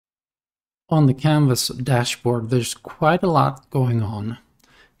On the Canvas dashboard, there's quite a lot going on.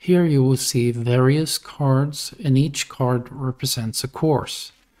 Here you will see various cards, and each card represents a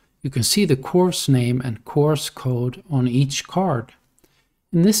course. You can see the course name and course code on each card.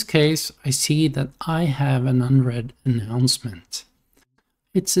 In this case, I see that I have an unread announcement.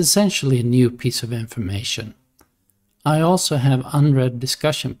 It's essentially a new piece of information. I also have unread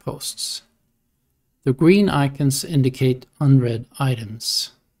discussion posts. The green icons indicate unread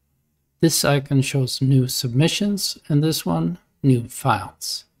items. This icon shows new submissions, and this one, new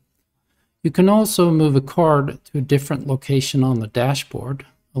files. You can also move a card to a different location on the dashboard,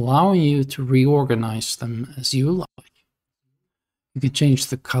 allowing you to reorganize them as you like. You can change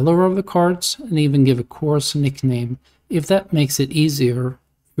the color of the cards and even give a course nickname if that makes it easier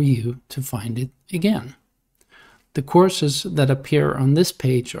for you to find it again. The courses that appear on this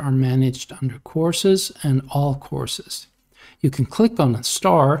page are managed under Courses and All Courses. You can click on a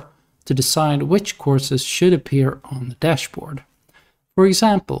star to decide which courses should appear on the dashboard. For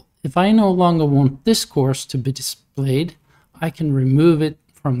example, if I no longer want this course to be displayed, I can remove it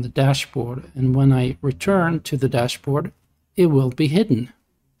from the dashboard, and when I return to the dashboard, it will be hidden.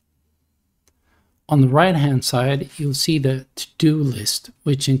 On the right-hand side, you'll see the to-do list,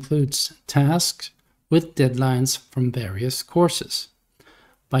 which includes tasks with deadlines from various courses.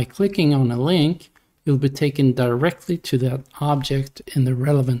 By clicking on a link, you'll be taken directly to that object in the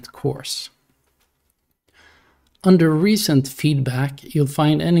relevant course. Under recent feedback, you'll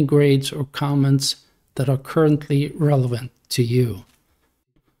find any grades or comments that are currently relevant to you.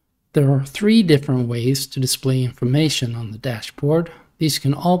 There are 3 different ways to display information on the dashboard. These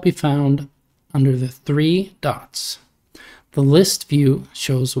can all be found under the 3 dots. The list view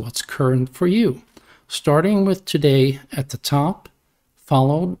shows what's current for you, starting with today at the top,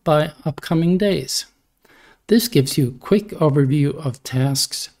 followed by upcoming days. This gives you a quick overview of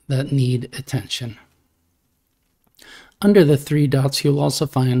tasks that need attention. Under the 3 dots, you'll also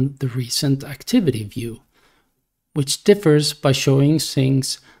find the recent activity view, which differs by showing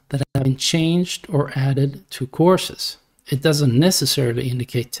things that have been changed or added to courses. It doesn't necessarily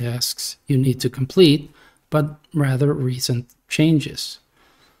indicate tasks you need to complete, but rather recent changes.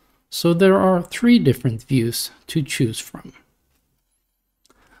 So there are 3 different views to choose from.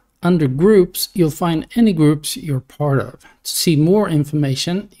 Under Groups, you'll find any groups you're part of. To see more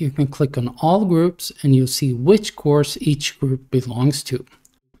information, you can click on All Groups and you'll see which course each group belongs to.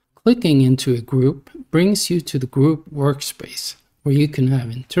 Clicking into a group brings you to the group workspace, where you can have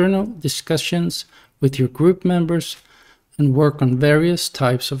internal discussions with your group members and work on various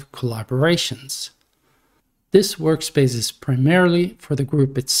types of collaborations. This workspace is primarily for the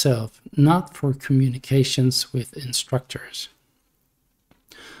group itself, not for communications with instructors.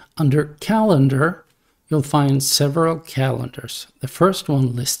 Under Calendar, you'll find several calendars. The first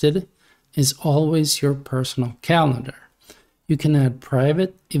one listed is Always Your Personal Calendar. You can add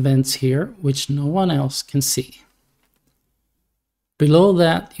private events here, which no one else can see. Below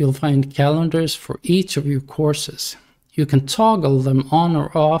that, you'll find calendars for each of your courses. You can toggle them on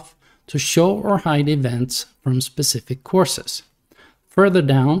or off to show or hide events from specific courses. Further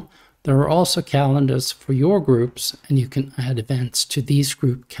down, there are also calendars for your groups, and you can add events to these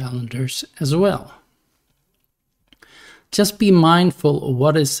group calendars as well. Just be mindful of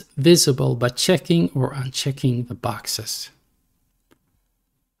what is visible by checking or unchecking the boxes.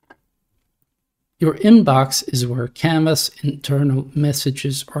 Your inbox is where Canvas internal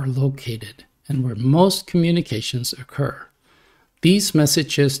messages are located and where most communications occur. These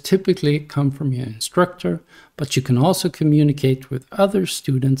messages typically come from your instructor, but you can also communicate with other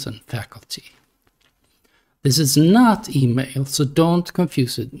students and faculty. This is not email, so don't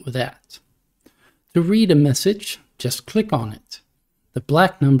confuse it with that. To read a message, just click on it. The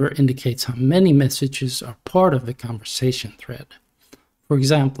black number indicates how many messages are part of the conversation thread. For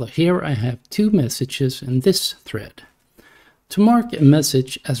example, here I have 2 messages in this thread. To mark a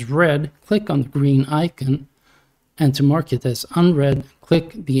message as read, click on the green icon, and to mark it as unread,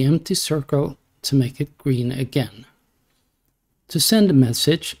 click the empty circle to make it green again. To send a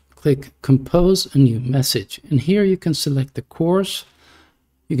message, click Compose a new message, and here you can select the course,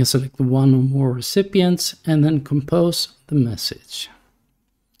 you can select the 1 or more recipients, and then compose the message.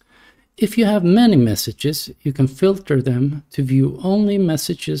 If you have many messages, you can filter them to view only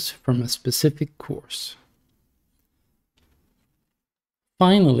messages from a specific course.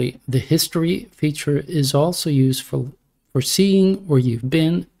 Finally, the history feature is also useful for seeing where you've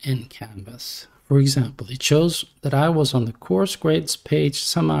been in Canvas. For example, it shows that I was on the course grades page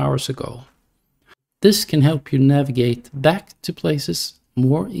some hours ago. This can help you navigate back to places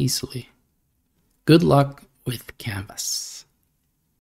more easily. Good luck with Canvas.